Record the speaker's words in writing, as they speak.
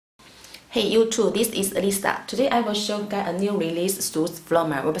Hey YouTube, this is Lisa. Today I will show you guys a new release shoes from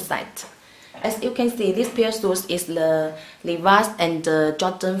my website. As you can see, this pair of shoes is the Levi's and the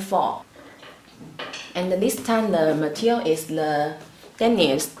Jordan 4. And this time the material is the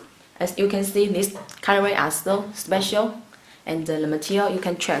Denim. As you can see, this colorway are so special. And the material you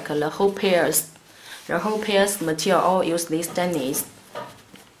can check the whole pairs. The whole pairs material all use this Denim.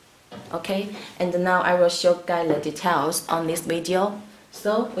 Okay, and now I will show you guys the details on this video.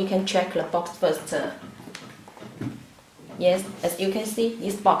 So we can check the box first. Yes, as you can see,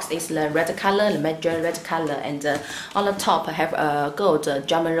 this box is the red color, the major red color, and on the top have a gold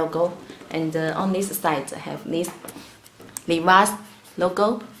German logo, and on this side have this Levi's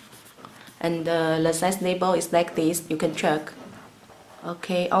logo, and the size label is like this. You can check.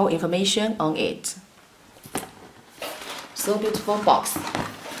 Okay, all information on it. So beautiful box.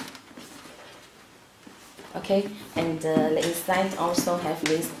 Okay, and the inside also have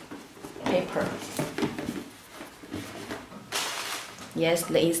this paper. Yes,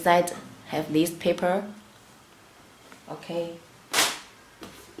 the inside have this paper. Okay.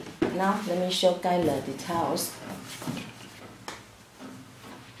 Now let me show you guys the details.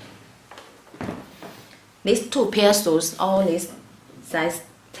 These two pair shoes, all is size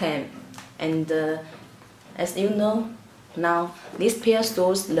 10, and as you know, now this pair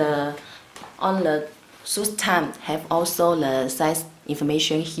shoes on the shoes time have also the size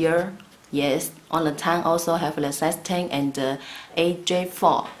information here. Yes, on the tongue also have the size 10 and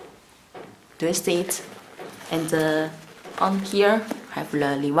AJ4. Do you see it? And on here have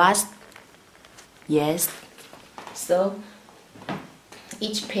the Levi's. Yes. So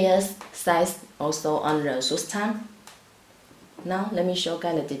each pair's size also on the shoes tongue. Now let me show you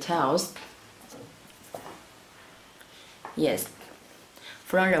guys the details. Yes.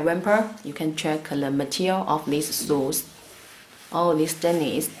 From the bumper, you can check the material of these shoes. All these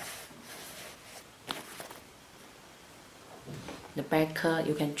Denim. The back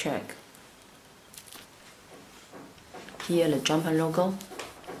you can check. Here the jumper logo.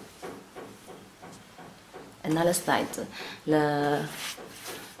 Another side, the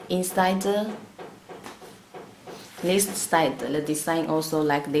inside. This side, the design also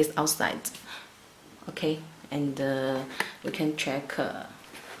like this outside. Okay, and we can check.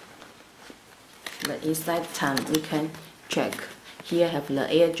 The inside tongue we can check. Here have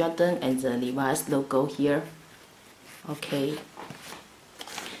the Air Jordan and the Levi's logo here. Okay.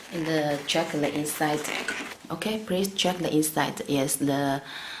 And check the inside. Okay, please check the inside. Yes,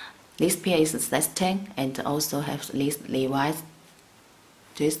 this pair is size 10 and also have this Levi's.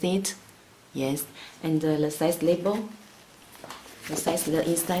 Do you see it? Yes. And the size label. The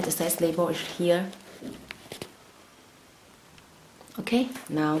inside the size label is here. Okay,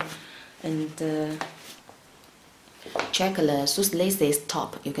 now. And check the shoes laces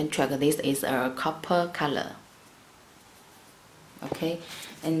top. You can check this is a copper color. Okay,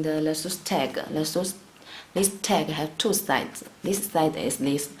 and the shoes tag. This tag have two sides. This side is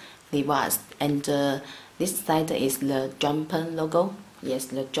this Levi's, and this side is the jumper logo. Yes,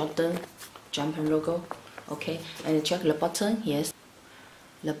 the Jordan jumper logo. Okay, and check the button. Yes,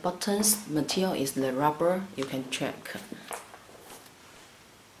 the button's material is the rubber. You can check.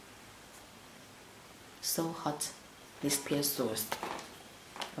 So hot, this pair shoes.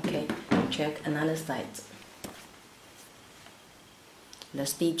 Okay, check another side. The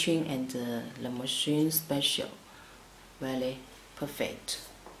stitching and the machine special, very perfect.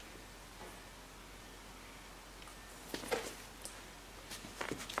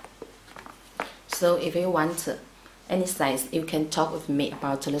 So if you want any size, you can talk with me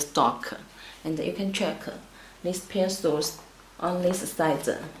about the stock, and you can check this pair shoes on this side.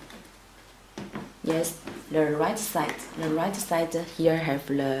 Yes, the right side. The right side here have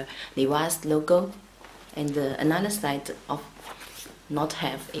the Levi's logo, and another side of not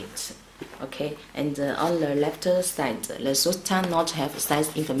have it. Okay, and on the left side, the shoes tongue not have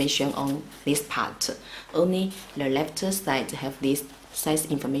size information on this part. Only the left side have this size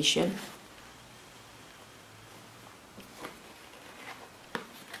information.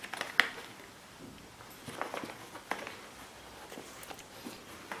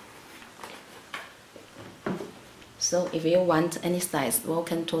 So if you want any size,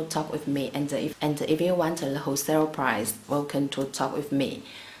 welcome to talk with me. And if you want the wholesale price, welcome to talk with me.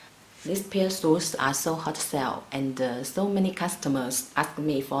 These pair of shoes are so hot to sell, and so many customers ask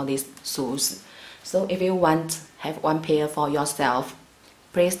me for these shoes. So if you want have one pair for yourself,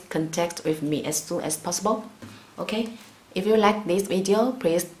 please contact with me as soon as possible. Okay. If you like this video,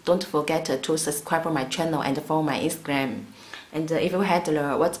 please don't forget to subscribe to my channel and follow my Instagram. And if you had the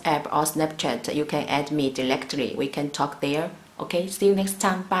WhatsApp or Snapchat, you can add me directly. We can talk there. Okay, see you next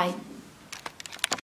time. Bye.